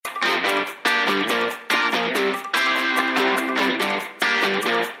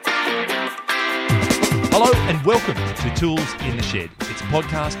and welcome to Tools in the Shed. It's a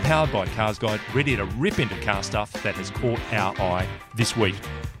podcast powered by Cars Guide, ready to rip into car stuff that has caught our eye this week.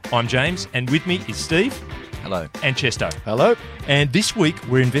 I'm James, and with me is Steve. Hello. And Chesto. Hello. And this week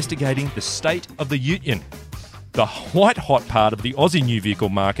we're investigating the state of the Ute-ion. The white-hot part of the Aussie new vehicle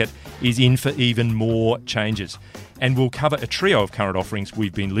market is in for even more changes. And we'll cover a trio of current offerings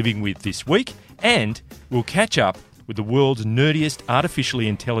we've been living with this week, and we'll catch up with the world's nerdiest artificially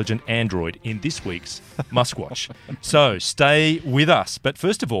intelligent android in this week's Muskwatch. So stay with us. But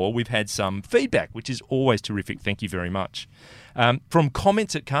first of all, we've had some feedback, which is always terrific. Thank you very much. From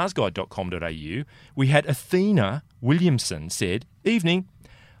comments at carsguide.com.au, we had Athena Williamson said, "Evening.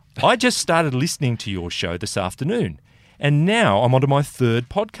 I just started listening to your show this afternoon, and now I'm onto my third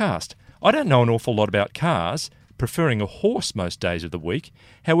podcast. I don't know an awful lot about cars, preferring a horse most days of the week.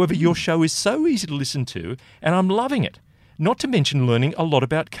 However, your show is so easy to listen to, and I'm loving it. Not to mention learning a lot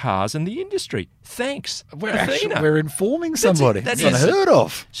about cars and the industry. Thanks, Athena." We're informing somebody. That's unheard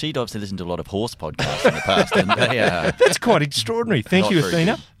of. She'd obviously listened to a lot of horse podcasts in the past, didn't they? That's quite extraordinary. Thank Not you, very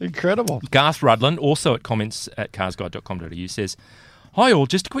Athena. Incredible. Garth Rudland, also at comments at carsguide.com.au, says, "Hi all,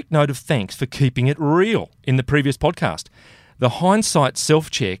 just a quick note of thanks for keeping it real in the previous podcast. The hindsight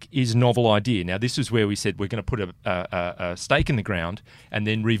self-check is a novel idea." Now, this is where we said we're going to put a stake in the ground and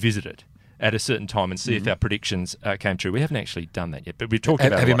then revisit it at a certain time and see if our predictions came true. We haven't actually done that yet, but we've talked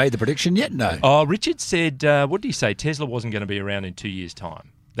about it. Have you made the prediction yet? No. Oh, Richard said, what did he say? Tesla wasn't going to be around in 2 years' time.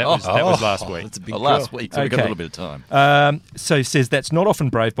 That was last week. That's a big Last deal. week, so we've got a Okay. little bit of time. So he says that's not often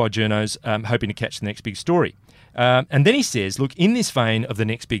brave by journos hoping to catch the next big story. And then he says, look, in this vein of the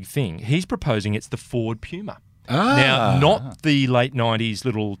next big thing, he's proposing it's the Ford Puma. Now, not the late 90s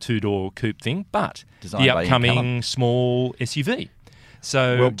little two-door coupe thing, but Designed the by Ian upcoming Callum. small SUV.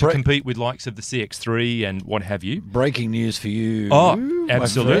 So Well, to compete with likes of the CX-3 and what have you. Breaking news for you. Oh, my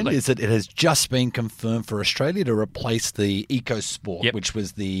absolutely. friend, is that it has just been confirmed for Australia to replace the EcoSport, which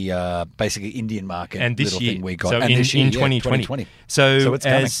was the basically Indian market And this little year, thing we got. so and in, this year, in yeah, 2020. So So it's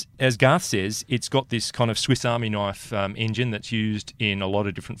coming. as Garth says, it's got this kind of Swiss Army knife engine that's used in a lot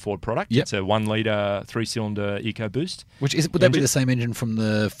of different Ford products. Yep. It's a 1-litre, 3-cylinder EcoBoost. Would that be engine. the same engine from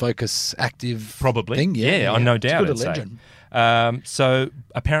the Focus Active Probably. thing? Yeah, no It's doubt. a good I'd little say. engine. So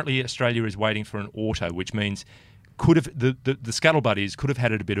apparently Australia is waiting for an auto, which means the scuttlebutt is could have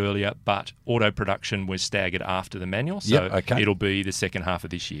had it a bit earlier, but auto production was staggered after the manual, so Yep, okay. it'll be the second half of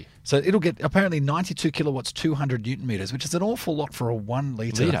this year. So it'll get apparently 92 kilowatts, 200 newton meters, which is an awful lot for a 1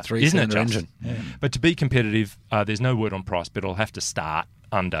 litre Isn't it, three-cylinder just? engine. Yeah. But to be competitive, there's no word on price, but it'll have to start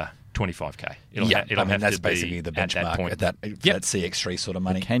under 25k. It'll have that's to basically be the at that benchmark point. at that Yep. CX3 sort of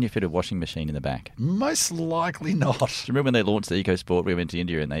money. Can you fit a washing machine in the back? Do Most likely not. you remember when they launched the EcoSport? We went to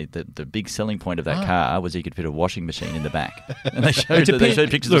India, and the big selling point of that car was you could fit a washing machine in the back. And they showed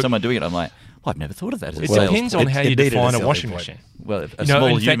pictures of someone doing it. I'm like, I've never thought of that as a It sales depends on point. how it you needed define a a selling washing point. machine. Well, a In small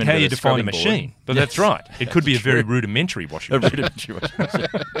fact, human how with you a define a scrubbing board. machine. But that's right. It could be a very rudimentary washing A machine. rudimentary washing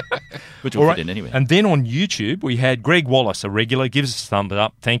machine. Which All will right. fit in anyway. And then on YouTube, we had Greg Wallace, a regular, gives us a thumbs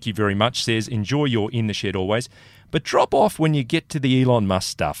up. Thank you very much. Says, enjoy your In the Shed always. But drop off when you get to the Elon Musk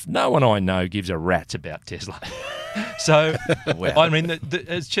stuff. No one I know gives a rat's about Tesla. So, I mean,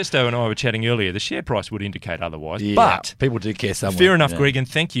 as Chesto and I were chatting earlier, the share price would indicate otherwise. Yeah, But people do care somewhere. fair enough, Yeah. Greg, and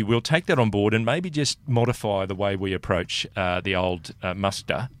thank you. We'll take that on board and maybe just modify the way we approach the old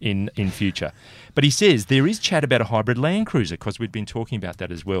Musker in future. But he says there is chat about a hybrid Land Cruiser, because we've been talking about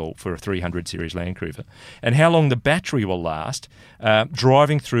that as well for a 300 series Land Cruiser, and how long the battery will last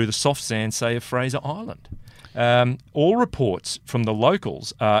driving through the soft sand, say, of Fraser Island. All reports from the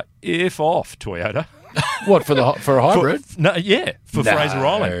locals are F off, Toyota. What, for a hybrid? For No. Fraser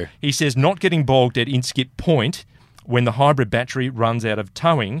Island. He says not getting bogged at Inskip Point when the hybrid battery runs out of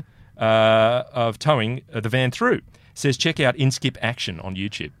towing the van through. Says check out Inskip Action on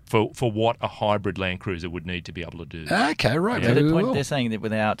YouTube for what a hybrid Land Cruiser would need to be able to do. Okay, right. At Maybe that we point, will. they're saying that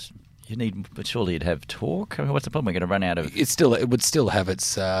but surely you'd have torque. I mean, what's the problem? We're going to run out of. It would still have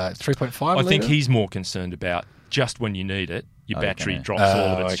its 3.5 I think litre? he's more concerned about just when you need it, your battery Okay. drops all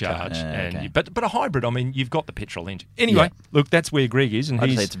of its okay. charge. Okay. But a hybrid, I mean, you've got the petrol engine. Anyway, look, that's where Greg is, and I'd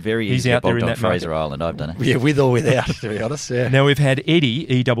he's say it's very he's easy to out get there in bogged that on market. Fraser Island. I've done it. Yeah, with or without, to be honest. Yeah. Now we've had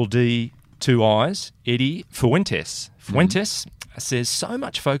Eddie, E-double-D, 2 I's, Eddie Fuentes. Fuentes says so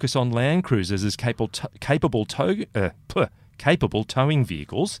much focus on Land Cruisers as capable towing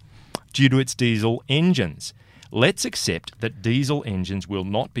vehicles due to its diesel engines. let's accept that diesel engines will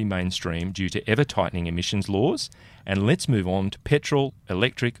not be mainstream due to ever-tightening emissions laws, and let's move on to petrol,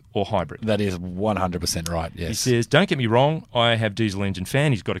 electric or hybrid. That is 100% right, yes. He says, don't get me wrong, I have diesel engine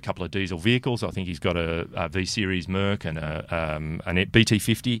fan. He's got a couple of diesel vehicles. I think he's got a V-Series Merc and an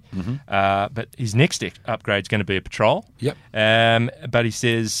BT50. But his next upgrade is going to be a petrol. Yep. But he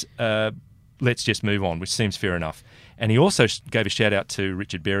says, let's just move on, which seems fair enough. And he also gave a shout-out to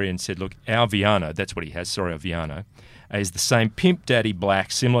Richard Berry and said, look, our Viano, that's what he has, our Viano, is the same Pimp Daddy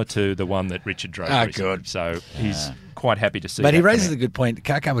black, similar to the one that Richard drove recently. Good. So he's quite happy to see But that. he raises a good point.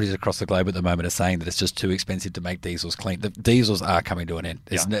 Car companies across the globe at the moment are saying that it's just too expensive to make diesels clean. The diesels are coming to an end.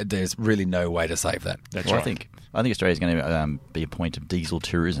 There's really no way to save that. That's well, right. I think Australia's going to be a point of diesel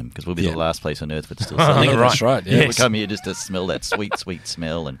tourism because we'll be the last place on earth that's still selling it. That's right. Yeah, we come here just to smell that sweet, sweet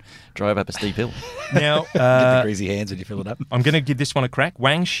smell and drive up a steep hill. Now, Get the greasy hands when you fill it up. I'm going to give this one a crack.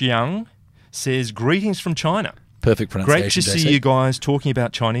 Wang Xiang says, greetings from China. Perfect pronunciation. Great to see you guys talking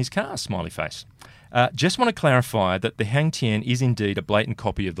about Chinese cars, smiley face. Just want to clarify that the Hang-Tien is indeed a blatant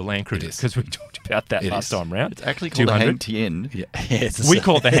copy of the Land Cruiser, because we talked about that last time round. It's actually called the Hang-Tien. We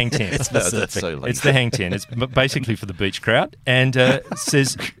call it the Hang-Tien. That's so late. It's the Hang-Tien. It's basically for the beach crowd. And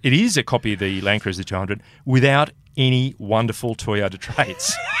says it is a copy of the Land Cruiser 200 without any wonderful Toyota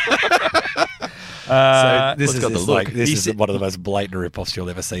traits. So this is one of the most blatant rip-offs you'll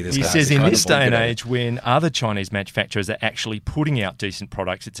ever see. He says in this day and age when other Chinese manufacturers are actually putting out decent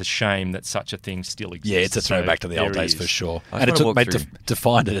products, it's a shame that such a thing still exists. Yeah, it's a throwback to the old days for sure. And it took, to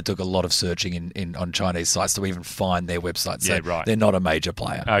find it took a lot of searching on Chinese sites to even find their website. So they're not a major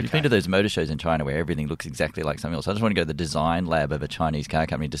player. Okay. You've been to those motor shows in China where everything looks exactly like something else. I just want to go to the design lab of a Chinese car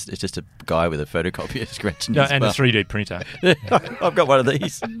company. It's just a guy with a photocopier scratching his and a 3D printer. I've got one of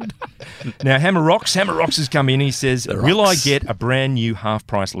these. Now, Hammer Rocks has come in. He says, will I get a brand new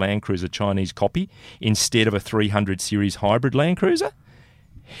half-price Land Cruiser Chinese copy instead of a 300 series hybrid Land Cruiser?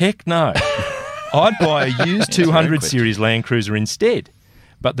 Heck no. I'd buy a used 200 series Land Cruiser instead.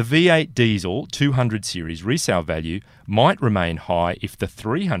 But the V8 diesel 200 series resale value might remain high if the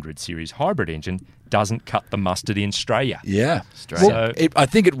 300 series hybrid engine doesn't cut the mustard in Australia. Yeah. Well, I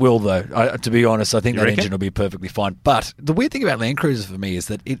think it will, though. To be honest, I think that engine will be perfectly fine. But the weird thing about Land Cruiser for me is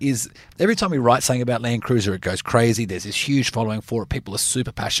that it is, every time we write something about Land Cruiser, it goes crazy. There's this huge following for it. People are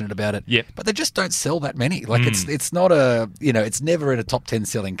super passionate about it. Yep. But they just don't sell that many. Like, it's not it's never in a top 10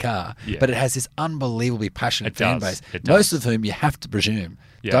 selling car. Yeah. But it has this unbelievably passionate fan base. Most of whom, you have to presume,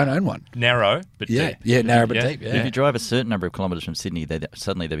 don't own one. Narrow, but deep. Yeah, narrow but deep. Yeah. If you drive a certain number of kilometres from Sydney,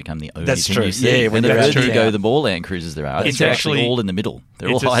 suddenly they become the only That's thing true. you see. Yeah, when the further you go, the more Land Cruisers there are. It's actually all in the middle. They're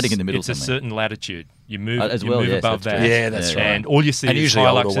all hiding in the middle. It's a certain latitude. You move, yes, above that. Yeah, that's right. And all you see is usually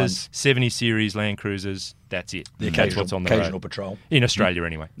Hiluxes, 70 series Land Cruisers. That's it. That's what's on the occasional road. patrol. In Australia,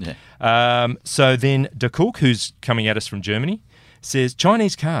 anyway. Yeah. So then De Kook, who's coming at us from Germany, says,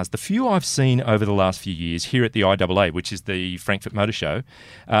 Chinese cars, the few I've seen over the last few years here at the IAA, which is the Frankfurt Motor Show,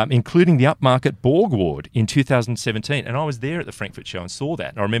 including the upmarket Borgward in 2017. And I was there at the Frankfurt show and saw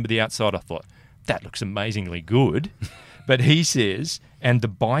that. And I remember the outside, I thought, that looks amazingly good. But he says, and the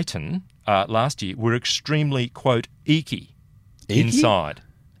Byton last year were extremely, quote, eeky inside.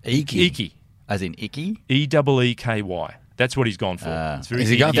 Eeky. As in icky? E-E-E-K-Y. That's what he's gone for. That's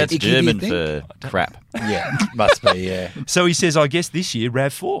That's German for crap. Yeah, must be, yeah. So he says, I guess this year,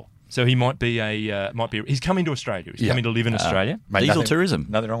 RAV4. So he might be he's coming to Australia. He's coming to live in Australia. Diesel tourism.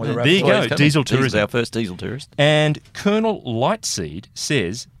 Nothing wrong with the RAV4. There you go, diesel tourism. He's our first diesel tourist. And Colonel Lightseed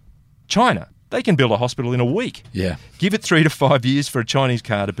says, China, they can build a hospital in a week. Yeah. Give it 3 to 5 years for a Chinese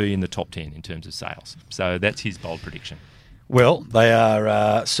car to be in the top 10 in terms of sales. So that's his bold prediction. Well, they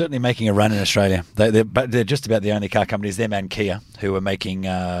are certainly making a run in Australia. They're just about the only car companies, them and Kia, who are making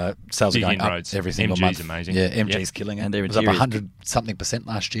sales big going inroads. up every single month. MG's amazing. Yeah, MG's killing it. And their it was up interiors- 100-something%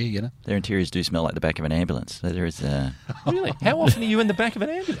 last year, you know. Their interiors do smell like the back of an ambulance. So there is Really? How often are you in the back of an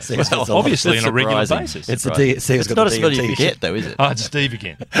ambulance? Well, obviously on a regular surprising. basis. It's not a smell you forget, though, is it? Oh, it's Steve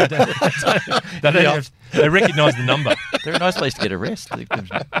again. They recognise the number. They're a nice place to get a rest.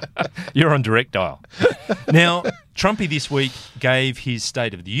 You're on direct dial. Now, Trumpy this week gave his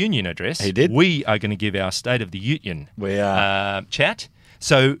State of the Union address. He did. We are going to give our State of the Ute-ion We are. chat.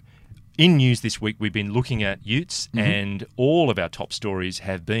 So in news this week, we've been looking at utes, and all of our top stories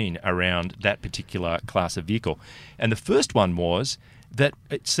have been around that particular class of vehicle. And the first one was that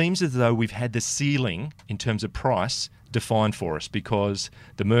it seems as though we've had the ceiling in terms of price defined for us because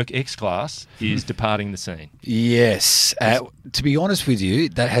the Merc X-Class is departing the scene. Yes. To be honest with you,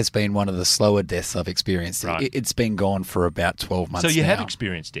 that has been one of the slower deaths I've experienced. Right. It's been gone for about 12 months So you now. have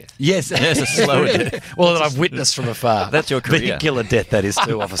experienced death. Yes. Yes, a slower death. Well, that I've witnessed from afar. That's your career. Vehicular death, that is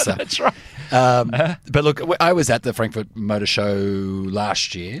too, officer. That's right. But look, I was at the Frankfurt Motor Show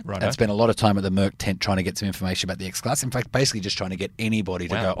last year and spent a lot of time at the Merc tent trying to get some information about the X-Class. In fact, basically just trying to get anybody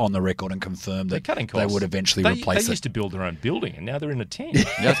to go on the record and confirm that they would eventually replace it. They used to build their own building, and now they're in a tent.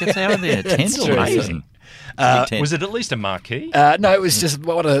 I was going to say, how are they in a tent? It's amazing. Was it at least a marquee? No, it was just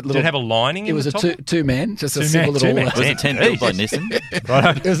what a little. Did it have a lining? It was a two-man, just a simple little. Was it a tent built by Nissan?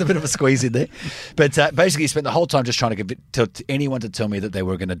 It was a bit of a squeeze in there, but basically, spent the whole time just trying to get anyone to tell me that they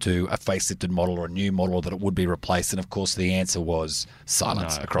were going to do a facelifted model or a new model, or that it would be replaced, and of course, the answer was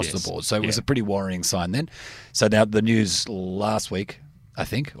silence across the board. So it was a pretty worrying sign then. So now the news last week, I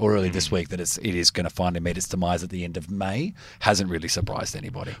think, or early this week, that it is going to finally meet its demise at the end of May, hasn't really surprised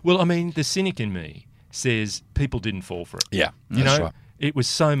anybody. Well, I mean, the cynic in me says people didn't fall for it. Yeah, that's right. It was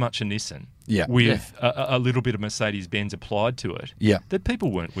so much a Nissan with a little bit of Mercedes-Benz applied to it that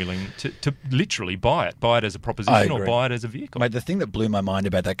people weren't willing to literally buy it as a proposition or buy it as a vehicle. Mate, the thing that blew my mind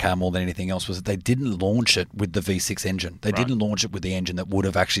about that car more than anything else was that they didn't launch it with the V6 engine. They didn't launch it with the engine that would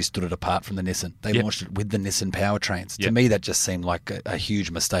have actually stood it apart from the Nissan. They launched it with the Nissan powertrains. To me, that just seemed like a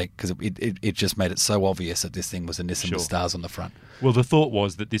huge mistake, because it just made it so obvious that this thing was a Nissan with stars on the front. Well, the thought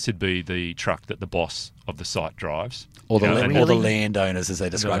was that this would be the truck that the boss of the site drives. Or the landowners, as they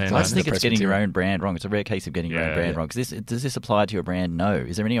describe it. I just think it's getting your own brand wrong. It's a rare case of getting your own brand wrong. Does this apply to your brand? No.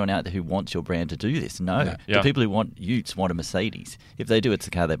 Is there anyone out there who wants your brand to do this? No. The people who want Utes want a Mercedes. If they do, it's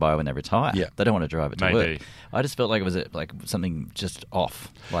the car they buy when they retire. They don't want to drive it to work. I just felt like it was like something just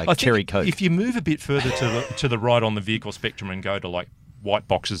off, like cherry Coke. If you move a bit further to the right on the vehicle spectrum and go to like white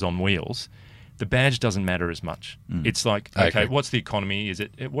boxes on wheels, the badge doesn't matter as much. It's like, okay, what's the economy?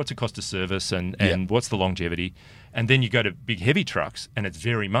 What's it cost to service, and what's the longevity? And then you go to big heavy trucks, and it's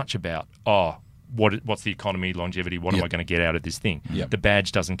very much about, what's the economy, longevity? What am I going to get out of this thing? The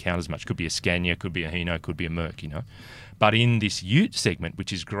badge doesn't count as much. Could be a Scania, could be a Hino, could be a Merc, But in this Ute segment,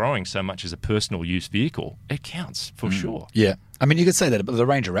 which is growing so much as a personal use vehicle, it counts for sure. Yeah. I mean, you could say that, but the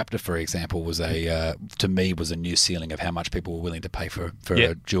Ranger Raptor, for example, was to me was a new ceiling of how much people were willing to pay for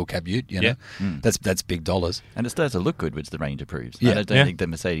a dual cab Ute. That's big dollars, and it starts to look good, which the Ranger proves. I don't think the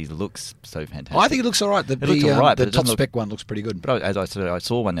Mercedes looks so fantastic. I think it looks all right. The top spec one looks pretty good. But as I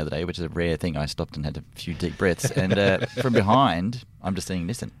saw one the other day, which is a rare thing. I stopped and had a few deep breaths, and from behind, I'm just seeing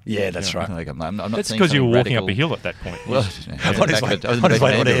Nissan. Yeah, that's right. Like I'm not that's because you were walking up a hill at that point. Well, I was on his way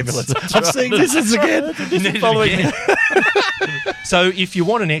to the ambulance. I'm seeing Nissans again. Following me. So if you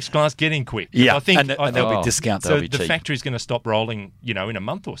want an X-Class, get in quick. Yeah, I think there'll be discounts. So the factory's going to stop rolling, in a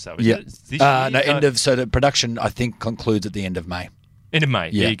month or so. So the production, I think, concludes at the end of May. End of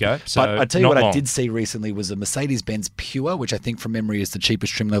May, there you go. So but I tell you what, I did see recently was a Mercedes-Benz Pure, which I think from memory is the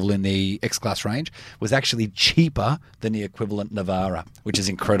cheapest trim level in the X-Class range, was actually cheaper than the equivalent Navara, which is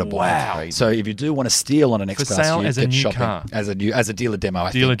incredible. Wow! So if you do want to steal on an X-Class, for sale as a new car, as a dealer demo,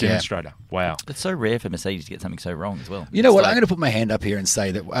 dealer demonstrator. Wow! It's so rare for Mercedes to get something so wrong as well. You know what? I'm going to put my hand up here and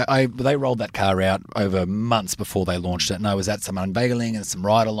say that they rolled that car out over months before they launched it, and I was at some unveiling and some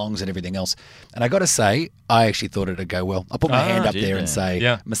ride-alongs and everything else, and I got to say, I actually thought it'd go well. I'll put my hand up there and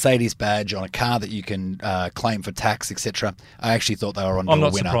say, Mercedes badge on a car that you can claim for tax, etc. I actually thought they were on. I'm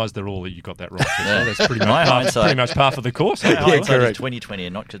not winner. surprised at all that you got that right. That's pretty much par for the course. Yeah, correct. 2020,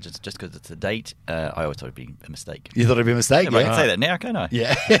 and not just because it's a date. I always thought it'd be a mistake. You thought it'd be a mistake? Yeah, I can say that now, can't I?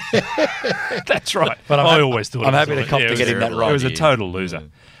 Yeah, that's right. But I always thought. I'm happy to cop to getting that right. It was a total loser.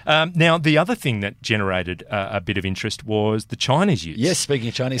 Now, the other thing that generated a bit of interest was the Chinese use. Yes, speaking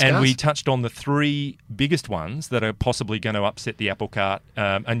of Chinese cars. And we touched on the three biggest ones that are possibly going to upset the apple cart.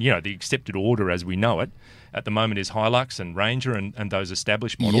 And, the accepted order as we know it at the moment is Hilux and Ranger and those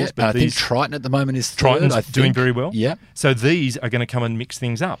established models. Yeah, but I think Triton at the moment is third. Triton's doing very well. Yeah. So these are going to come and mix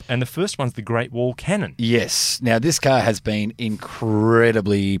things up. And the first one's the Great Wall Cannon. Yes. Now, this car has been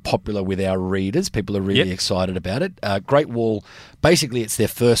incredibly popular with our readers. People are really excited about it. Great Wall, basically, it's their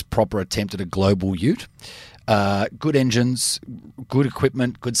first proper attempt at a global ute. Good engines, good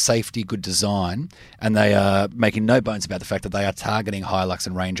equipment, good safety, good design, and they are making no bones about the fact that they are targeting Hilux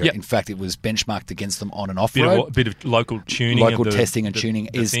and Ranger. In fact, it was benchmarked against them on and off-road. A bit of local tuning. Local testing and tuning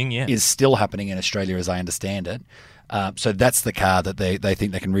is still happening in Australia, as I understand it. So that's the car that they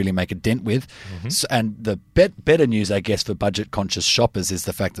think they can really make a dent with. Mm-hmm. So, and the better news, I guess, for budget-conscious shoppers is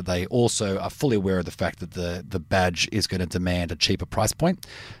the fact that they also are fully aware of the fact that the badge is going to demand a cheaper price point.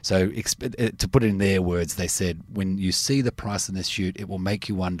 So to put it in their words, they said, when you see the price in this ute, it will make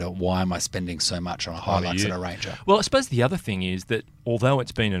you wonder, why am I spending so much on a Hilux and a Ranger? Well, I suppose the other thing is that although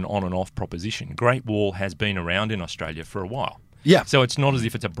it's been an on and off proposition, Great Wall has been around in Australia for a while. Yeah. So it's not as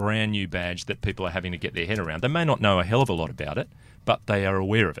if it's a brand new badge that people are having to get their head around. They may not know a hell of a lot about it, but they are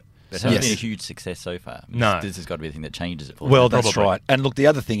aware of it. But it hasn't been a huge success so far. No. This has got to be the thing that changes it for Well, them. that's right. And look, the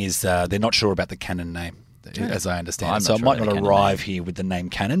other thing is they're not sure about the Canon name, as I understand it. So it might not arrive here with the name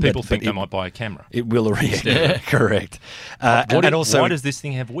Canon. People think they might buy a camera. It will arrive. Correct. And also, why does this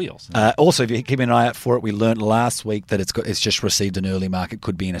thing have wheels? Also, if you keep an eye out for it, we learnt last week that it's just received an early mark. It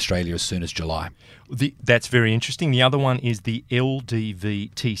could be in Australia as soon as July. That's very interesting. The other one is the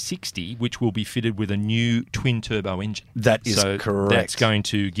LDV T60, which will be fitted with a new twin-turbo engine. That is correct. That's going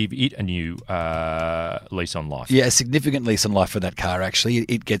to give it a new lease on life. Yeah, a significant lease on life for that car, actually.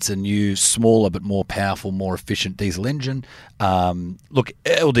 It gets a new, smaller but more powerful, more efficient diesel engine. Look,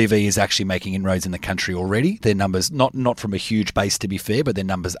 LDV is actually making inroads in the country already. Their numbers, not from a huge base to be fair, but their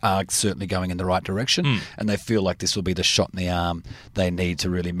numbers are certainly going in the right direction. And they feel like this will be the shot in the arm they need to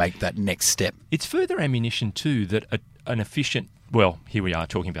really make that next step. It's further ammunition too that an efficient, well, here we are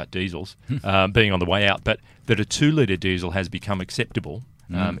talking about diesels being on the way out, but that a 2-litre diesel has become acceptable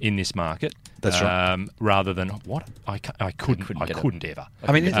in this market. That's right. Rather than what I couldn't ever.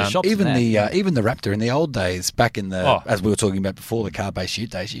 I mean, even the Raptor in the old days, back in the as we were talking about before, the car-based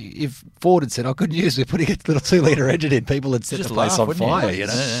ute days. If Ford had said, "Oh, good news, we're putting a little 2-litre engine in," people had set the place on fire. You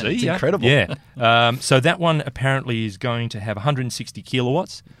know, it's incredible. Yeah. So that one apparently is going to have 160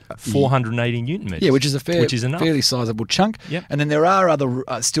 kilowatts, 480 newton meters. Yeah, which is enough. Fairly sizable chunk. Yep. And then there are other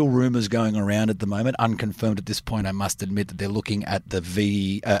still rumours going around at the moment, unconfirmed at this point. I must admit that they're looking at the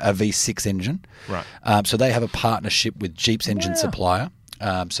a V6 engine. Right. So they have a partnership with Jeep's engine supplier.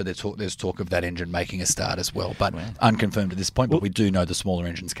 So there's talk of that engine making a start as well, but unconfirmed at this point. But we do know the smaller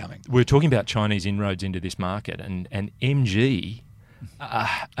engine's coming. We're talking about Chinese inroads into this market, and MG,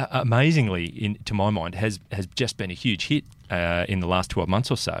 amazingly, to my mind, has just been a huge hit in the last 12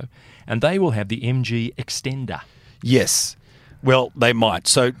 months or so, and they will have the MG Extender. Yes. Well, they might.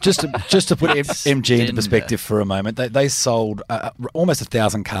 So just to put MG into perspective for a moment, they sold almost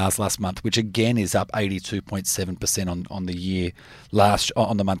 1,000 cars last month, which again is up 82.7% on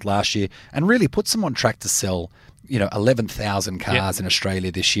the month last year, and really puts them on track to sell 11,000 cars in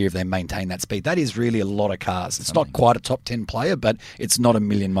Australia this year if they maintain that speed. That is really a lot of cars. It's not quite a top 10 player, but it's not a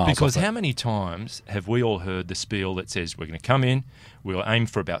million miles. Because how many times have we all heard the spiel that says we're going to come in, we'll aim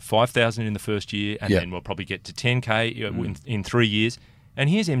for about 5,000 in the first year, and then we'll probably get to 10K in 3 years. And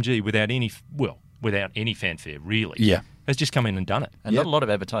here's MG without any fanfare, really. Yeah. Has just come in and done it. And not a lot of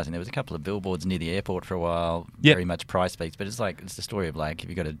advertising. There was a couple of billboards near the airport for a while, very much price beats, but it's the story of if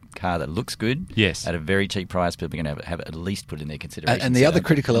you've got a car that looks good at a very cheap price, people are going to have it at least put in their consideration. And the other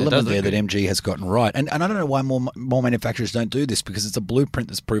critical element there that MG has gotten right, and I don't know why more manufacturers don't do this, because it's a blueprint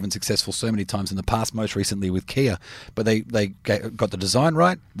that's proven successful so many times in the past, most recently with Kia, but they got the design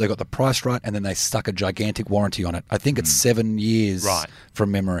right, they got the price right, and then they stuck a gigantic warranty on it. I think it's 7 years from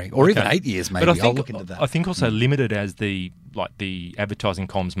memory, or even 8 years maybe. But I'll look into that. I think also limited as the advertising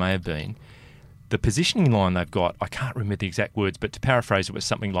comms may have been, the positioning line they've got, I can't remember the exact words, but to paraphrase it was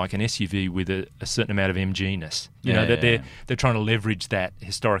something like an SUV with a certain amount of MG-ness. They're trying to leverage that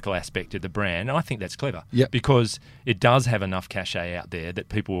historical aspect of the brand, and I think that's clever. Because it does have enough cachet out there that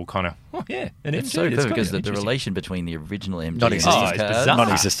people will kind of, an it's MG. So good because the relation between the original MG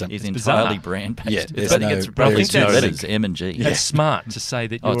non-existent. is entirely brand-based. Yeah, I think that's M and G. It's smart to say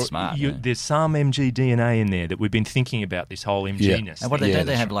that there's some MG DNA in there, that we've been thinking about this whole MG-ness. And what don't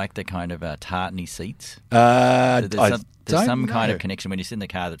they have the kind of tartany seats? There's some kind of connection when you sit in the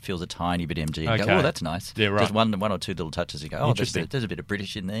car that feels a tiny bit MG. And go, that's nice. Yeah, right. Just one or two little touches. You go, there's a bit of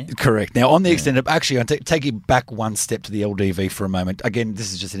British in there. Correct. Now, on the extended, actually, I'll take you back one step to the LDV for a moment. Again,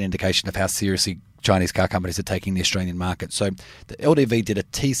 this is just an indication of how seriously Chinese car companies are taking the Australian market. So the LDV did a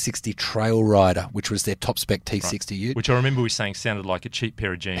T60 Trail Rider, which was their top spec T60 ute. Which I remember we saying sounded like a cheap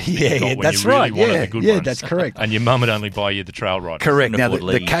pair of jeans. That's right. That's correct. And your mum would only buy you the Trail Rider. Correct. Now,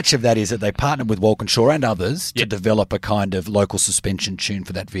 the catch of that is that they partnered with Walkinshaw and others to develop a kind of local suspension tune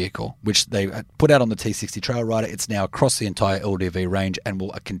for that vehicle, which they put out on the T60 Trail Rider. It's now across the entire LDV range and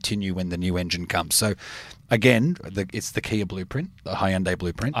will continue when the new engine comes. So, again, it's the Kia blueprint, the Hyundai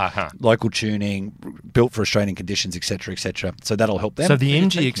blueprint, local tuning, built for Australian conditions, etc., etc. So that'll help them. So the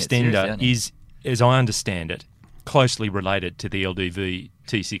MG Extender is, as I understand it, closely related to the LDV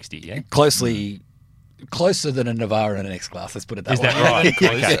T60, yeah? Closer than a Navara and an X-Class, let's put it that way. Is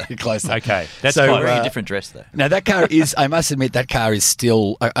that right? Closer. Okay. That's wearing a different dress, though. Now, that car is, I must admit, that car is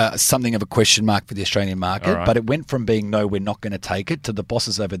still something of a question mark for the Australian market, but it went from being, no, we're not going to take it, to the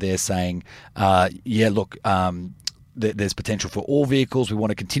bosses over there saying, there's potential for all vehicles. We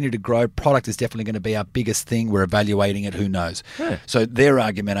want to continue to grow. Product is definitely going to be our biggest thing. We're evaluating it. Who knows? Yeah. So their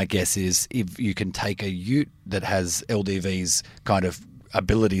argument, I guess, is if you can take a ute that has LDV's kind of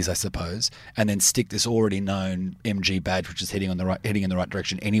abilities, I suppose, and then stick this already known MG badge, which is heading in the right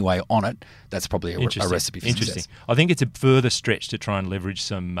direction anyway, on it, that's probably a recipe for success. I think it's a further stretch to try and leverage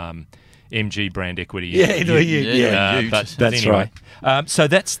some MG brand equity. But that's anyway. Right. So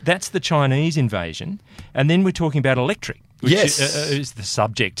that's the Chinese invasion, and then we're talking about electric, which is the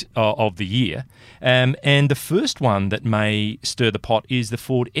subject of the year. And the first one that may stir the pot is the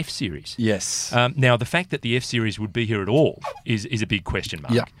Ford F-Series. Yes. Now, the fact that the F-Series would be here at all is a big question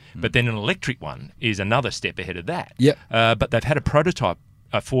mark. Yeah. But then an electric one is another step ahead of that. Yeah. But they've had a prototype.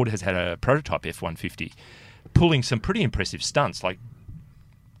 Ford has had a prototype F-150 pulling some pretty impressive stunts, like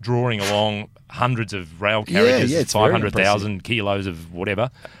drawing along hundreds of rail carriages, 500,000 kilos of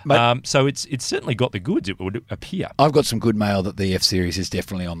whatever. So it's certainly got the goods, it would appear. I've got some good mail that the F-Series is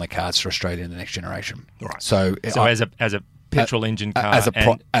definitely on the cards for Australia in the next generation. Right. So as a petrol engine car as a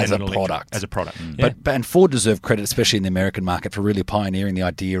product. As a product. And Ford deserve credit, especially in the American market, for really pioneering the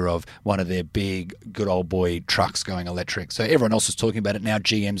idea of one of their big, good old boy trucks going electric. So everyone else is talking about it now.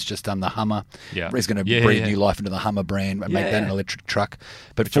 GM's just done the Hummer. He's going to breathe new life into the Hummer brand and make that an electric truck.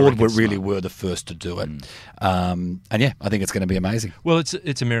 But Ford really were the first to do it. And I think it's going to be amazing. Well,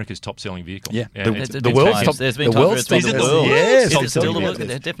 it's America's top-selling vehicle. Yeah. The world's top. There's been times where it's been the world. Yes. There have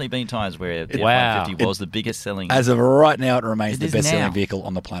definitely been times where the F-150 was the biggest selling. As of right now, it remains the best-selling vehicle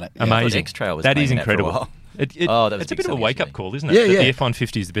on the planet. Amazing. X-Trail was that is incredible. That for a while. It's a bit of a wake-up call, isn't it? Yeah, that the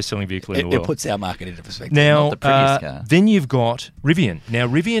F-150 is the best-selling vehicle in the world. It puts our market into perspective. Now, the prettiest car. Then you've got Rivian. Now,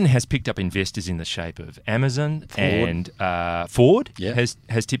 Rivian has picked up investors in the shape of Amazon and Ford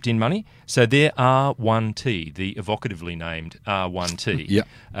has tipped in money. So their R1T, the evocatively named R1T,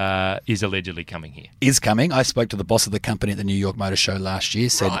 is allegedly coming here. Is coming. I spoke to the boss of the company at the New York Motor Show last year,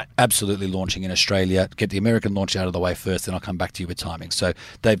 said absolutely launching in Australia. Get the American launch out of the way first, then I'll come back to you with timing. So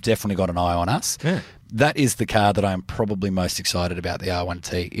they've definitely got an eye on us. Yeah. That is the car that I'm probably most excited about, the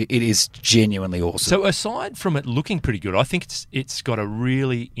R1T. It is genuinely awesome. So aside from it looking pretty good, I think it's got a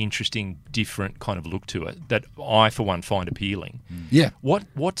really interesting, different kind of look to it that I, for one, find appealing. Yeah.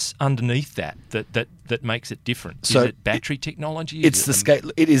 What's underneath that makes it different? So is it battery technology? It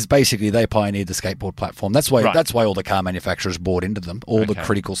is basically they pioneered the skateboard platform. That's why all the car manufacturers bought into them. All the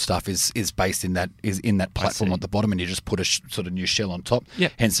critical stuff is based in that platform at the bottom, and you just put a sort of new shell on top.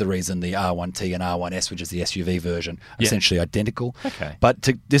 Yep. Hence the reason the R1T and R1S, which is the SUV version, essentially identical. Okay. But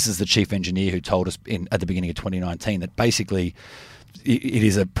this is the chief engineer who told us at the beginning of 2019 that basically it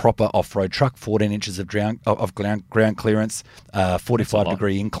is a proper off-road truck, 14 inches of ground clearance,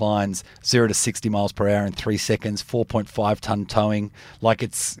 45-degree inclines, 0 to 60 miles per hour in 3 seconds, 4.5-ton towing. Like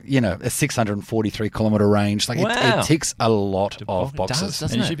it's, a 643-kilometre range. Like it ticks a lot of boxes.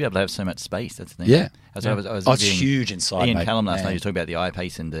 And you should be able to have so much space. That's the thing. Yeah. It's huge inside, Ian mate. Callum last night, he was talking about the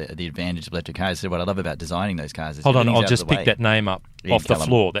I-Pace and the advantage of electric cars. He said what I love about designing those cars is... Hold on, I'll just pick that name up off the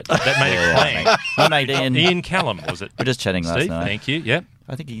floor. That made it plain. My mate Ian Callum, was it? We're just chatting last night. Thank you, yeah.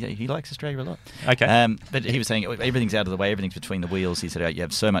 I think he likes Australia a lot. Okay. But he was saying everything's out of the way, everything's between the wheels. He said you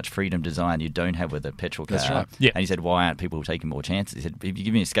have so much freedom design you don't have with a petrol car. That's right. Yeah. And he said, why aren't people taking more chances? He said, if you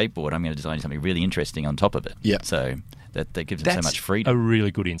give me a skateboard, I'm going to design something really interesting on top of it. Yeah. So that gives them so much freedom. That's a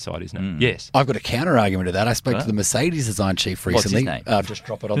really good insight, isn't it? Yes. I've got a counter argument to that. I spoke to the Mercedes design chief recently. What's his name? Just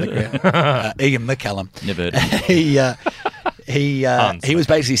drop it on the ground. Ian McCallum. Never heard of him. He was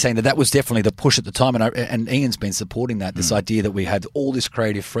basically saying that was definitely the push at the time, and Ian's been supporting that. This idea that we had all this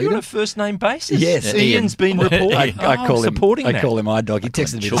creative freedom. You're on a first name basis. Yes, Ian's been reporting. I call him supporting. I call him iDog. He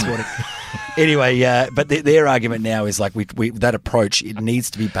texted me this morning. Anyway, but their argument now is like we that approach. It needs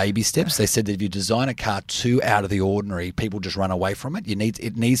to be baby steps. They said that if you design a car too out of the ordinary, people just run away from it.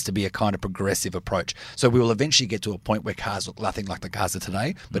 It needs to be a kind of progressive approach. So we will eventually get to a point where cars look nothing like the cars of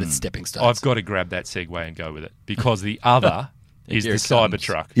today, but it's stepping stones. I've got to grab that segue and go with it because the other is the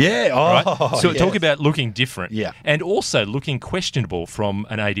Cybertruck. Yeah. Right? So talk about looking different. Yeah. And also looking questionable from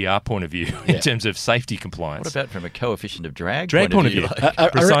an ADR point of view in terms of safety compliance. What about from a coefficient of drag point of view?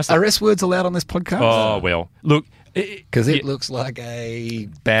 Are S words allowed on this podcast? Oh, well. Look. Because it looks like a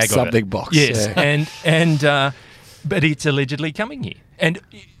bag something box. Yes. Yeah. But it's allegedly coming here. And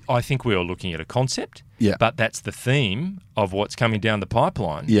I think we are looking at a concept. Yeah. But that's the theme of what's coming down the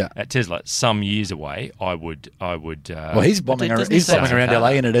pipeline at Tesla. Some years away, I would. Well, he's bombing around LA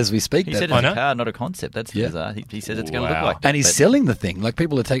in it as we speak. He said it's a car, not a concept. That's bizarre. He said it's going to look like that. And he's selling the thing. Like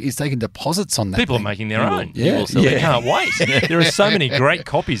he's taking deposits on that. People thing. are making their own. Yeah. They can't wait. There are so many great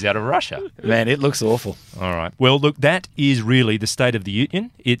copies out of Russia. Man, it looks awful. All right. Well, look, that is really the state of the Ute-ion.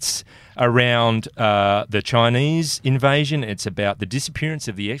 It's around the Chinese invasion. It's about the disappearance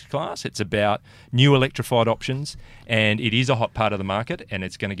of the X-Class. It's about new electric electrified options, and it is a hot part of the market, and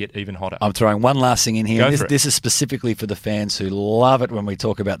it's going to get even hotter. I'm throwing one last thing in here. This is specifically for the fans who love it when we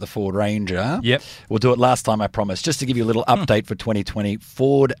talk about the Ford Ranger. Yep. We'll do it last time, I promise. Just to give you a little update for 2020,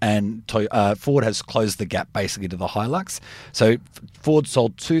 Ford has closed the gap basically to the Hilux. So Ford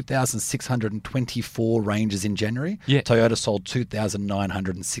sold 2,624 Rangers in January. Yeah. Toyota sold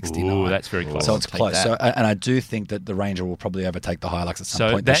 2,969. Ooh, that's very close. So it's close. So, and I do think that the Ranger will probably overtake the Hilux at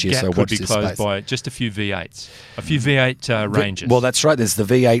some point this year. So that gap could be closed by just a few V8s, a few V8 Rangers. Well, that's right. There's the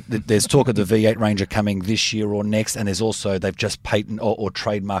V8. There's talk of the V8 Ranger coming this year or next, and there's also they've just patent or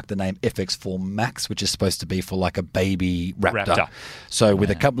trademarked the name FX4 Max, which is supposed to be for like a baby Raptor. So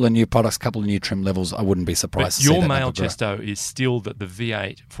with a couple of new products, couple of new trim levels, I wouldn't be surprised to see that. Your mail, Chesto, is still that the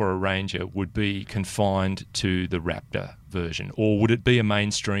V8 for a Ranger would be confined to the Raptor version, or would it be a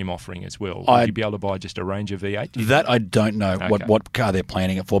mainstream offering as well? Would you be able to buy just a Ranger V8? That I don't know what car they're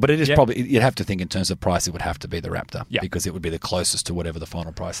planning it for, but it is probably, you'd have to think in terms of price, it would have to be the Raptor because it would be the closest to whatever the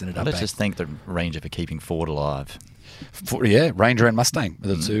final price ended up being. Let's just thank the Ranger for keeping Ford alive. Ranger and Mustang are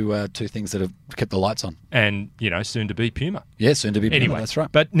the two things that have kept the lights on. And, soon to be Puma. Yeah, soon to be Puma, anyway, that's right.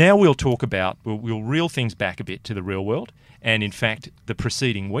 But now we'll talk about, we'll reel things back a bit to the real world, and in fact, the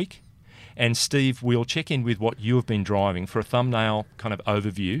preceding week. And Steve, we'll check in with what you have been driving for a thumbnail kind of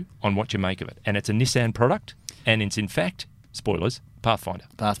overview on what you make of it. And it's a Nissan product, and it's in fact, spoilers, Pathfinder.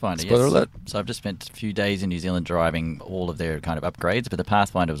 Pathfinder, Spoiler alert. So I've just spent a few days in New Zealand driving all of their kind of upgrades, but the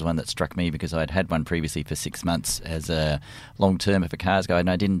Pathfinder was one that struck me because I'd had one previously for 6 months as a long-term for cars guide, and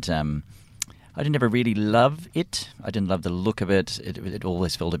I didn't ever really love it. I didn't love the look of it. It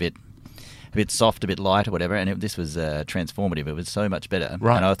always felt a bit soft, a bit light or whatever, and this was transformative. It was so much better.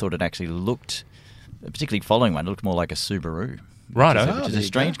 Right. And I thought it actually looked, particularly following one, it looked more like a Subaru. Right, which is a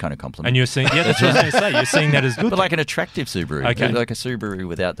strange kind of compliment. And you're seeing, that's what I was going to say, you're seeing that as good. But like an attractive Subaru. Okay. Like a Subaru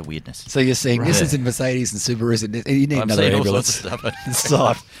without the weirdness. So you're seeing Nissans and Mercedes and Subarus, and you need another ambulance. No,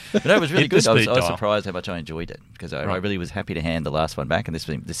 it was really good. I was surprised how much I enjoyed it, because I really was happy to hand the last one back, and this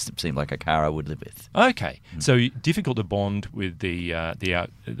seemed like a car I would live with. Okay, so difficult to bond with the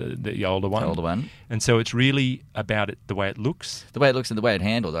older one. The older one. And so it's really about the way it looks. The way it looks and the way it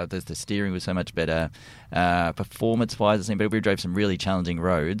handled. The steering was so much better. Performance-wise, it seemed better. We drove some really challenging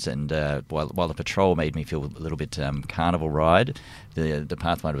roads, and while the Patrol made me feel a little bit carnival ride, the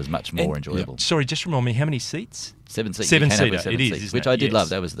Pathfinder was much more enjoyable. Sorry, just remind me, how many seats? 7-seater. Seven-seater. It is, which I did love.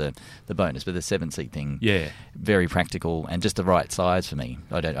 That was the bonus. But the 7-seat thing, very practical and just the right size for me.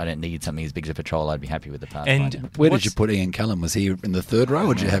 I don't need something as big as a Patrol. I'd be happy with the Pathfinder. And where did you put Ian Callum? Was he in the third row,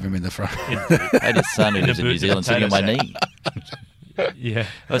 or did you have him in the front? I had his son who lives in New Zealand sitting on my knee. Yeah,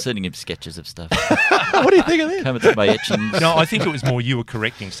 I was sending him sketches of stuff. What do you think of that? Come to my etchings. No, I think it was more you were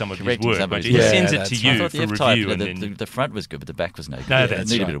correcting some of his work. But he sends it to you for review. And the front was good, but the back was no good. No, it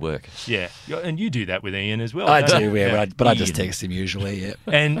needed a bit of work. Yeah, and you do that with Ian as well. I do, but I just text him usually. Yeah.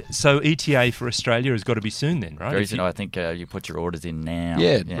 And so ETA for Australia has got to be soon, then, right? Very soon. I think you put your orders in now.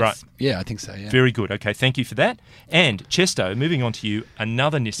 Yeah, yes. Right. Yeah, I think so. Yeah. Very good. Okay, thank you for that. And Chesto, moving on to you,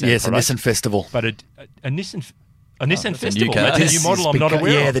 another Nissan. Yes, product, a Nissan Festival. But a Nissan. A Nissan Festival. That's a new model I'm not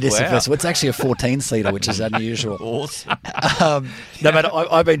aware of. Yeah, the Nissan Festival. It's actually a 14-seater, which is unusual. Awesome. No matter,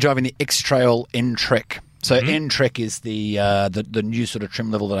 I've been driving the X-Trail N-Trek. So N-Trek is the new sort of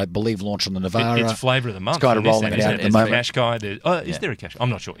trim level that I believe launched on the Navara. It's flavour of the month. It's kind of rolling it out at the moment. Qashqai. Is there a Qashqai? I'm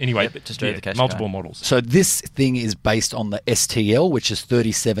not sure. Anyway, just the Qashqai. Multiple models. So this thing is based on the STL, which is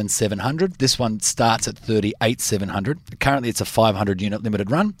 37,700. This one starts at 38,700. Currently, it's a 500-unit limited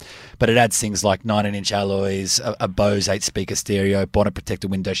run, but it adds things like 19-inch alloys, a Bose 8-speaker stereo, bonnet protector,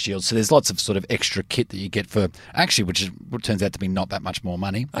 window shield. So there's lots of sort of extra kit that you get for actually, which turns out to be not that much more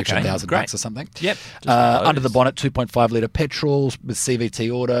money, extra $1,000 or something. Yep. Under the bonnet, 2.5 litre petrol with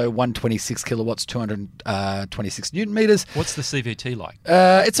CVT auto, 126 kilowatts, 226 newton meters. What's the CVT like?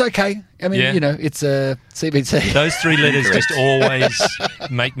 It's okay. I mean, it's a CVT. Those 3 litres just always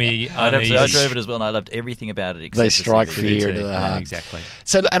make me uneasy. I drove it as well, and I loved everything about it. They strike fear to the heart. Exactly.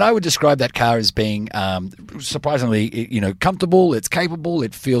 So, and I would describe that car as being surprisingly, comfortable. It's capable.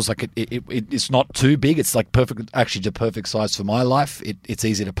 It feels like it's not too big. It's like actually the perfect size for my life. It's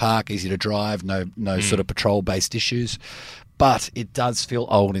easy to park, easy to drive. No sort of patrol-based issues. But it does feel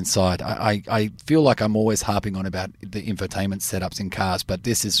old inside. I feel like I'm always harping on about the infotainment setups in cars, but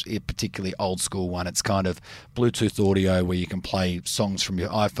this is a particularly old school one. It's kind of Bluetooth audio where you can play songs from your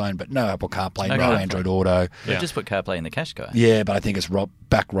iPhone, but no Apple CarPlay, no Android Auto. Just put CarPlay in the Qashqai. Yeah, but I think it's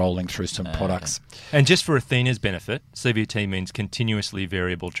back rolling through some products. And just for Athena's benefit, CVT means continuously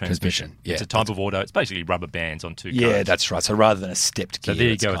variable transmission. Yeah, it's a type of auto. It's basically rubber bands on two cars. Yeah, that's right. So rather than a stepped gear. So there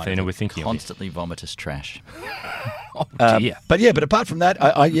you go, Athena. We're thinking constantly vomitous trash. Dear. But apart from that,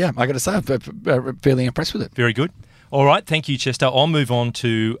 I got to say, I'm fairly impressed with it. Very good. All right, thank you, Chester. I'll move on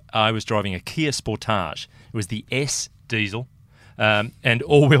to, I was driving a Kia Sportage. It was the S diesel and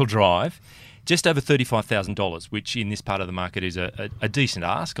all-wheel drive, just over $35,000, which in this part of the market is a decent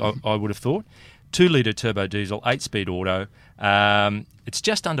ask, I would have thought. 2-litre turbo diesel, 8-speed auto. It's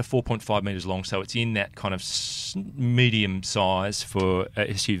just under 4.5 metres long, so it's in that kind of medium size for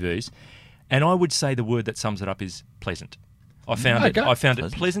SUVs. And I would say the word that sums it up is pleasant. I found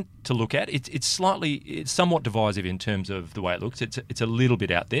it pleasant to look at. It's somewhat divisive in terms of the way it looks. It's a little bit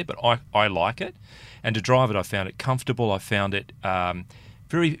out there, but I like it. And to drive it, I found it comfortable. I found it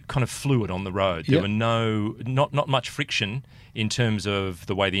very kind of fluid on the road. There were not much friction in terms of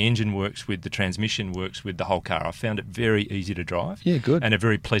the way the engine works with the transmission works with the whole car. I found it very easy to drive. Yeah, good. And a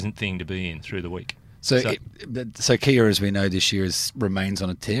very pleasant thing to be in through the week. So Kia, as we know, this year remains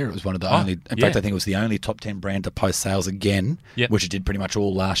on a tear. It was one of the only. In fact, I think it was the only top 10 brand to post sales again, which it did pretty much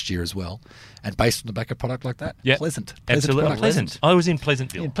all last year as well. And based on the back of product like that, pleasant. Absolutely pleasant. I was in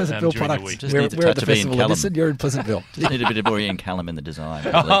Pleasantville. In Pleasantville products. We're at the festival. Listen, you're in Pleasantville. Just need a bit of Ian Callum in the design.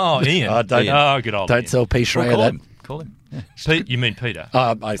 Ian. Good old. Don't tell P. Schreier that. Call him. Yeah. Pete, you mean Peter?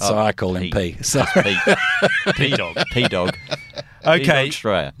 I call him P. P-Dog. P-Dog. Okay,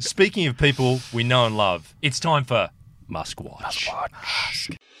 speaking of people we know and love, it's time for Muskwatch.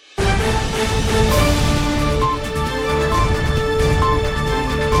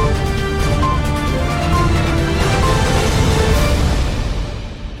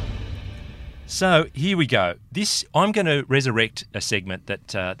 So here we go. I'm going to resurrect a segment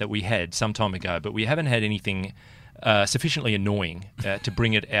that we had some time ago, but we haven't had anything sufficiently annoying to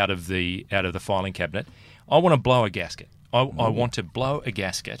bring it out of the filing cabinet. I want to blow a gasket. I want to blow a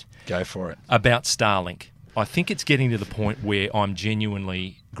gasket. Go for it. About Starlink. I think it's getting to the point where I'm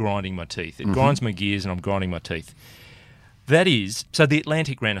genuinely grinding my teeth. It grinds my gears and I'm grinding my teeth. That is, so the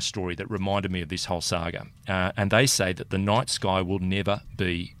Atlantic ran a story that reminded me of this whole saga. And they say that the night sky will never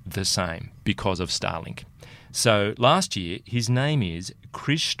be the same because of Starlink. So last year, his name is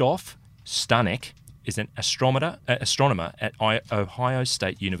Krzysztof Stanek, is an astronomer at Ohio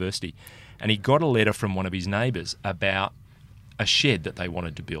State University. And he got a letter from one of his neighbours about a shed that they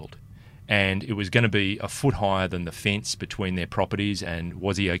wanted to build. And it was going to be a foot higher than the fence between their properties, and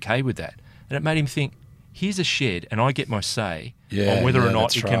was he okay with that? And it made him think, here's a shed, and I get my say on whether or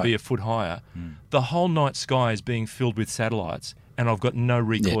not it can be a foot higher. The whole night sky is being filled with satellites, and I've got no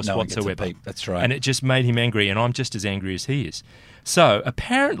recourse whatsoever. That's right. And it just made him angry, and I'm just as angry as he is. So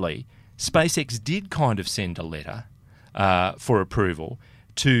apparently, SpaceX did kind of send a letter for approval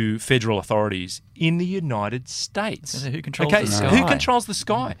to federal authorities in the United States. So who controls the sky? Who controls the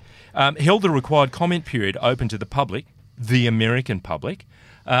sky? Held the required comment period open to the public, the American public.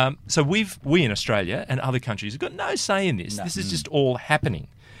 So we in Australia and other countries have got no say in this. No. This is just all happening.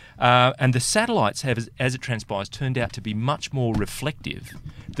 And the satellites have, as it transpires, turned out to be much more reflective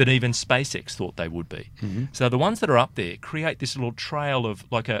than even SpaceX thought they would be. So the ones that are up there create this little trail of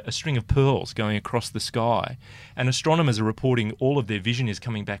like a string of pearls going across the sky. And astronomers are reporting all of their vision is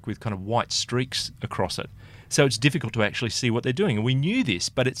coming back with kind of white streaks across it. So it's difficult to actually see what they're doing. And we knew this,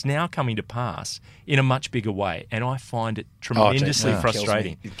 but it's now coming to pass in a much bigger way. And I find it tremendously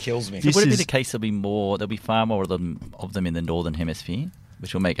frustrating. It kills me. So would it be the case there'll be far more of them in the Northern Hemisphere?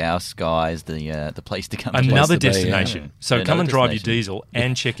 Which will make our skies the place to come. Another destination. So come and drive your diesel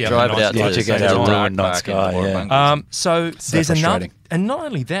and check out the night sky. So there's another, and not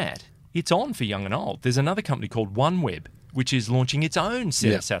only that, it's on for young and old. There's another company called OneWeb, which is launching its own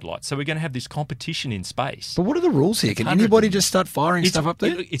set of satellites. So we're going to have this competition in space. But what are the rules here? Can anybody just start firing stuff up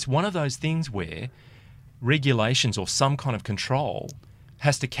there? It's one of those things where regulations or some kind of control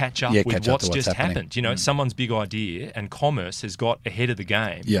has to catch up with what's just happened. You know, someone's big idea and commerce has got ahead of the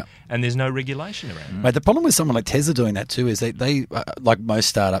game and there's no regulation around it. Mate, the problem with someone like Tesla doing that too is they like most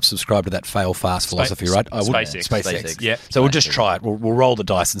startups, subscribe to that fail fast philosophy, right? SpaceX. Yeah. So we'll just try it. We'll roll the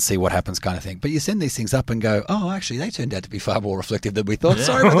dice and see what happens kind of thing. But you send these things up and go, oh, actually, they turned out to be far more reflective than we thought. Yeah.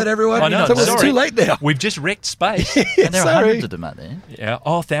 Sorry about that, everyone. I know. It's too late now. We've just wrecked space. And there are hundreds of them out there. Yeah.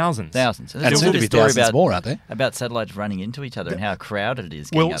 Oh, thousands. And there's going to be thousands more out there. About satellites running into each other and how crowded it is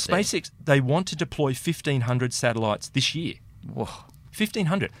getting up there. SpaceX, they want to deploy 1,500 satellites this year. Whoa.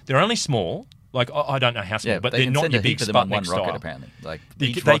 1,500. They're only small. Like, I don't know how small, but they're not your big Sputnik style. Rocket, apparently. Like,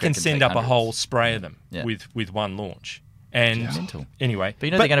 they can send up a whole spray of them with one launch. And anyway.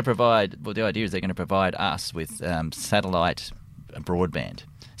 But they're going to provide, the idea is they're going to provide us with satellite broadband.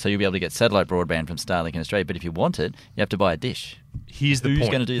 So you'll be able to get satellite broadband from Starlink in Australia, but if you want it, you have to buy a dish. Here's the Who's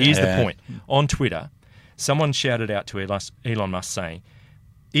point. going to do that? Here's the point. On Twitter, someone shouted out to Elon Musk saying,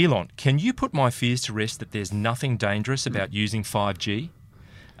 Elon, can you put my fears to rest that there's nothing dangerous about using 5G?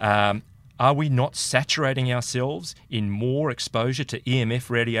 Are we not saturating ourselves in more exposure to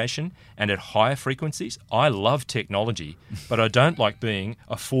EMF radiation and at higher frequencies? I love technology, but I don't like being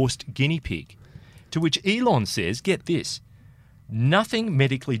a forced guinea pig. To which Elon says, get this, nothing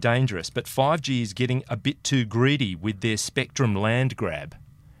medically dangerous, but 5G is getting a bit too greedy with their spectrum land grab.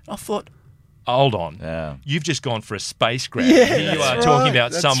 I thought, hold on. Yeah. You've just gone for a space grab. Yeah, Here you are talking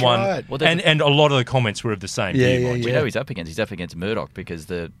about someone. Right. Well, and a lot of the comments were of the same view. We know he's up against. He's up against Murdoch because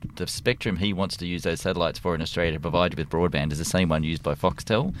the spectrum he wants to use those satellites for in Australia to provide you with broadband is the same one used by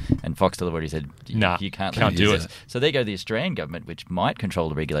Foxtel. And Foxtel have already said, you can't do it. So there go the Australian government, which might control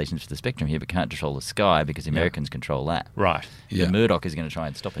the regulations for the spectrum here, but can't control the sky because the Americans control that. Right. Yeah. Murdoch is going to try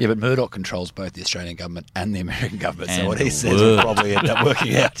and stop it. Yeah, but Murdoch controls both the Australian government and the American government. And so what he says will probably end up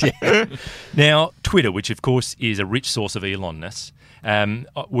working out. Yeah. Now, Twitter, which of course is a rich source of Elon-ness,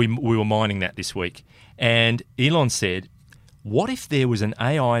 we were mining that this week. And Elon said, what if there was an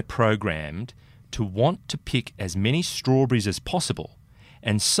AI programmed to want to pick as many strawberries as possible,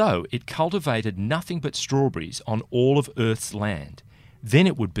 and so it cultivated nothing but strawberries on all of Earth's land? Then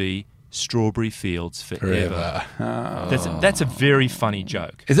it would be strawberry fields forever. Oh. That's a very funny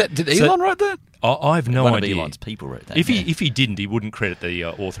joke. Did Elon write that? I have no idea. One of Elon's people wrote that. If he didn't, he wouldn't credit the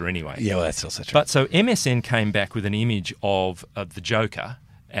author anyway. Yeah, well, that's also true. But so MSN came back with an image of the Joker,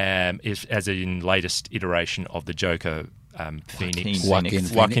 as in latest iteration of the Joker Phoenix.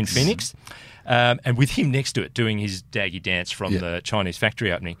 Joaquin Phoenix. And with him next to it doing his daggy dance from the Chinese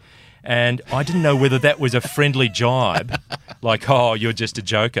factory opening. And I didn't know whether that was a friendly jibe, like, oh, you're just a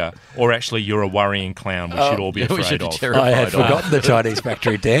joker, or actually you're a worrying clown we should all be afraid of. I had forgotten the Chinese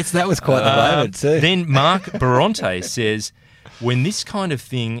factory dance. That was quite the moment too. Then Mark Baronte says, when this kind of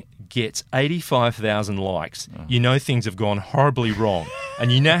thing gets 85,000 likes, you know things have gone horribly wrong.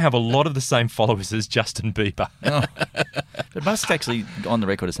 And you now have a lot of the same followers as Justin Bieber. But Musk's actually on the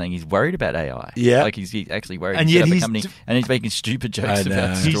record as saying he's worried about AI. Yeah. Like he's actually worried. And yet he's making stupid jokes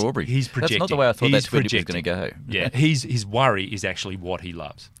about strawberry. He's projecting. That's not the way I thought that tweet was going to go. Yeah, his worry is actually what he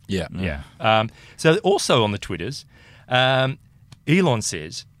loves. Yeah. Yeah. So also on the Twitters, Elon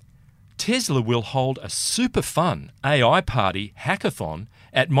says, Tesla will hold a super fun AI party hackathon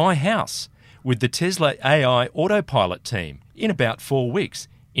at my house with the Tesla AI autopilot team in about 4 weeks.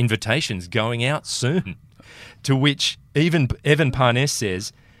 Invitations going out soon. To which even Evan Parnes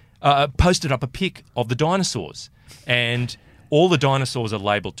says, posted up a pic of the dinosaurs, and all the dinosaurs are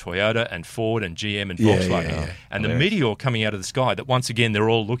labelled Toyota and Ford and GM and Volkswagen. Yeah. And the meteor coming out of the sky that once again they're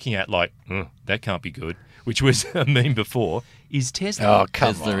all looking at like, that can't be good, which was a meme before, is Tesla. Oh,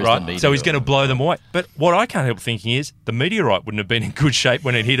 come Tesla on. Right? So he's going to blow them away. But what I can't help thinking is the meteorite wouldn't have been in good shape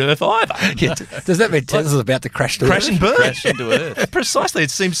when it hit Earth either. Does that mean Tesla's about to crash to Crash Earth? and burn. Crash into Earth. Precisely.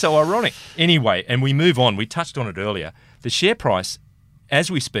 It seems so ironic. Anyway, and we move on. We touched on it earlier. The share price,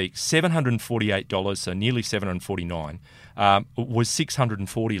 as we speak, $748, so nearly $749, was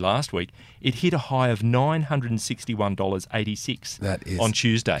 $640 last week. It hit a high of $961.86 on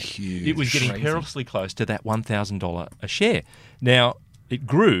Tuesday. Huge. It was getting perilously close to that $1,000 a share. Now, it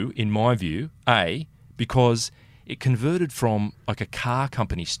grew, in my view, because it converted from like a car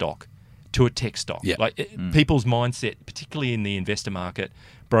company stock to a tech stock. Yeah. People's mindset, particularly in the investor market,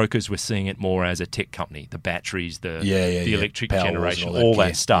 brokers were seeing it more as a tech company, the batteries, the electric generation, all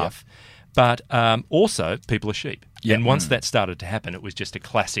that stuff. Yeah. But also, people are sheep. Yep. And once that started to happen, it was just a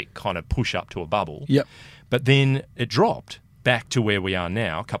classic kind of push up to a bubble. Yep. But then it dropped back to where we are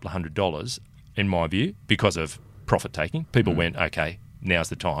now, a couple of $100, in my view, because of profit taking. People went, okay, now's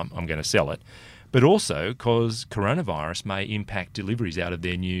the time, I'm going to sell it. But also because coronavirus may impact deliveries out of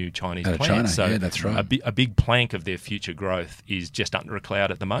their new Chinese plant. China. So yeah, that's right. A big plank of their future growth is just under a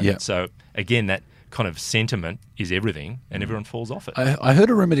cloud at the moment. Yep. So again, that kind of sentiment is everything, and everyone falls off it. I heard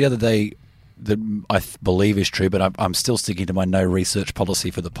a rumour the other day that I believe is true, but I'm still sticking to my no research policy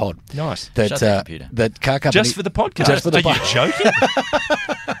for the pod. Nice. Shut the computer. That car company... Just for the podcast? Just for the Are you joking?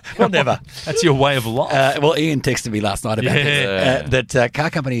 Well, never. That's your way of life. Well, Ian texted me last night about this, that car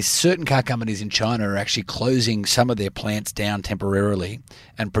companies, certain car companies in China are actually closing some of their plants down temporarily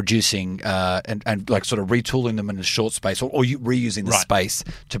and producing and like sort of retooling them in a short space or reusing the space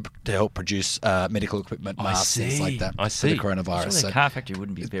to help produce medical equipment, masks, things like that. I see. For the corovirus. Surely a car factory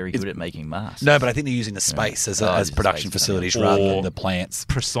wouldn't be very good at making masks. masks. No, but I think they're using the space as production facilities rather than the plants.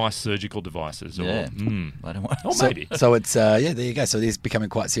 Precise surgical devices. I don't want. Maybe. So it's there you go. So it is becoming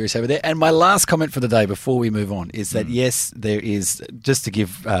quite serious over there. And my last comment for the day before we move on is that yes, there is, just to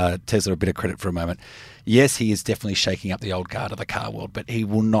give Tesla a bit of credit for a moment. Yes, he is definitely shaking up the old guard of the car world, but he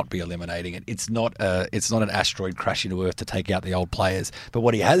will not be eliminating it. It's not an asteroid crashing to Earth to take out the old players. But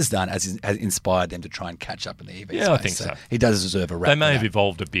what he has done has inspired them to try and catch up in the EV space. I think so. He does deserve a rap. They may have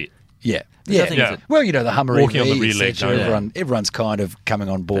evolved a bit. Yeah. Well, the Hummer walking EV, on the rear leg. Everyone's kind of coming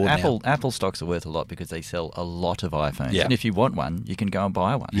on board now. Apple stocks are worth a lot because they sell a lot of iPhones. Yeah. And if you want one, you can go and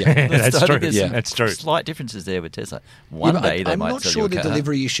buy one. Yeah, that's true. That's true. Slight differences there with Tesla. One day they might sell you a car. I'm not sure the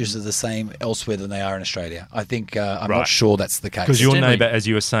delivery issues are the same elsewhere than they are in Australia. I think I'm not sure that's the case. Because your neighbour, as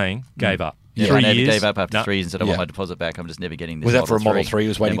you were saying, gave up. Yeah, my neighbour gave up after 3 years and said, I want my deposit back. I'm just never getting this. Was that for a Model 3 he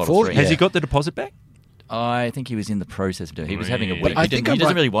was waiting for? Has he got the deposit back? I think he was in the process of doing it. He was having a week. He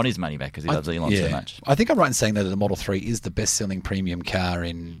doesn't really want his money back because he loves Elon so much. I think I'm right in saying that the Model 3 is the best-selling premium car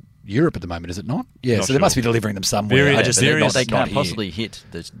in Europe at the moment, is it not? Yeah, so they must be delivering them somewhere. They can't possibly hit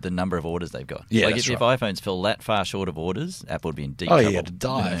the number of orders they've got. Yeah, if iPhones fell that far short of orders, Apple would be in deep trouble. Yeah, to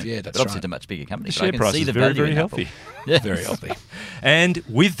dive. Yeah, that's but obviously, it's a much bigger company. The share price is very, very healthy. Yeah. Very healthy. And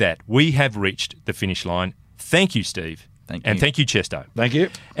with that, we have reached the finish line. Thank you, Steve. And thank you, Chesto. Thank you.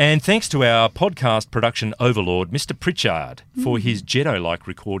 And thanks to our podcast production overlord, Mr. Pritchard, for his Jedi-like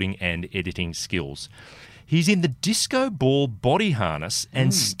recording and editing skills. He's in the disco ball body harness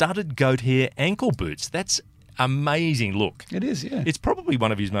and studded goat hair ankle boots. That's amazing look. It is, yeah. It's probably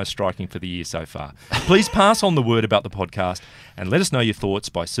one of his most striking for the year so far. Please pass on the word about the podcast and let us know your thoughts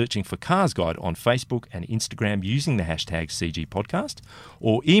by searching for Cars Guide on Facebook and Instagram using the hashtag CGPodcast,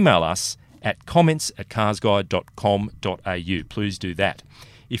 or email us at comments@carsguide.com.au. Please do that.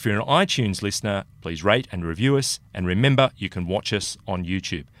 If you're an iTunes listener, please rate and review us. And remember, you can watch us on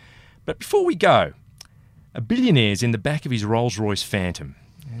YouTube. But before we go, a billionaire's in the back of his Rolls-Royce Phantom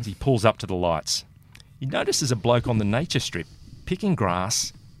as he pulls up to the lights. He notices a bloke on the nature strip picking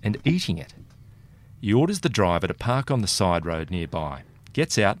grass and eating it. He orders the driver to park on the side road nearby,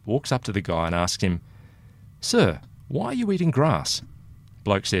 gets out, walks up to the guy and asks him, "Sir, why are you eating grass?"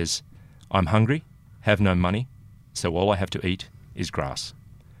 Bloke says, "I'm hungry, have no money, so all I have to eat is grass."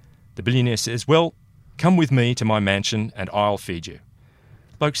 The billionaire says, "Well, come with me to my mansion and I'll feed you."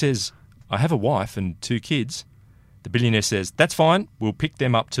 Bloke says, "I have a wife and 2 kids." The billionaire says, "That's fine, we'll pick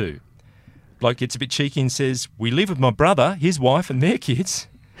them up too." Bloke gets a bit cheeky and says, "We live with my brother, his wife and their kids."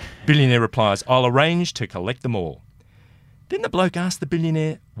 Billionaire replies, "I'll arrange to collect them all." Then the bloke asks the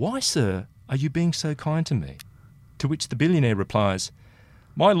billionaire, "Why, sir, are you being so kind to me?" To which the billionaire replies,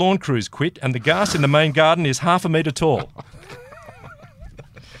 "My lawn crew's quit and the grass in the main garden is 1/2 a metre tall."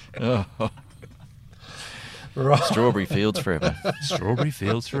 Strawberry fields forever. Strawberry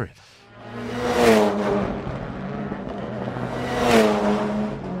fields forever.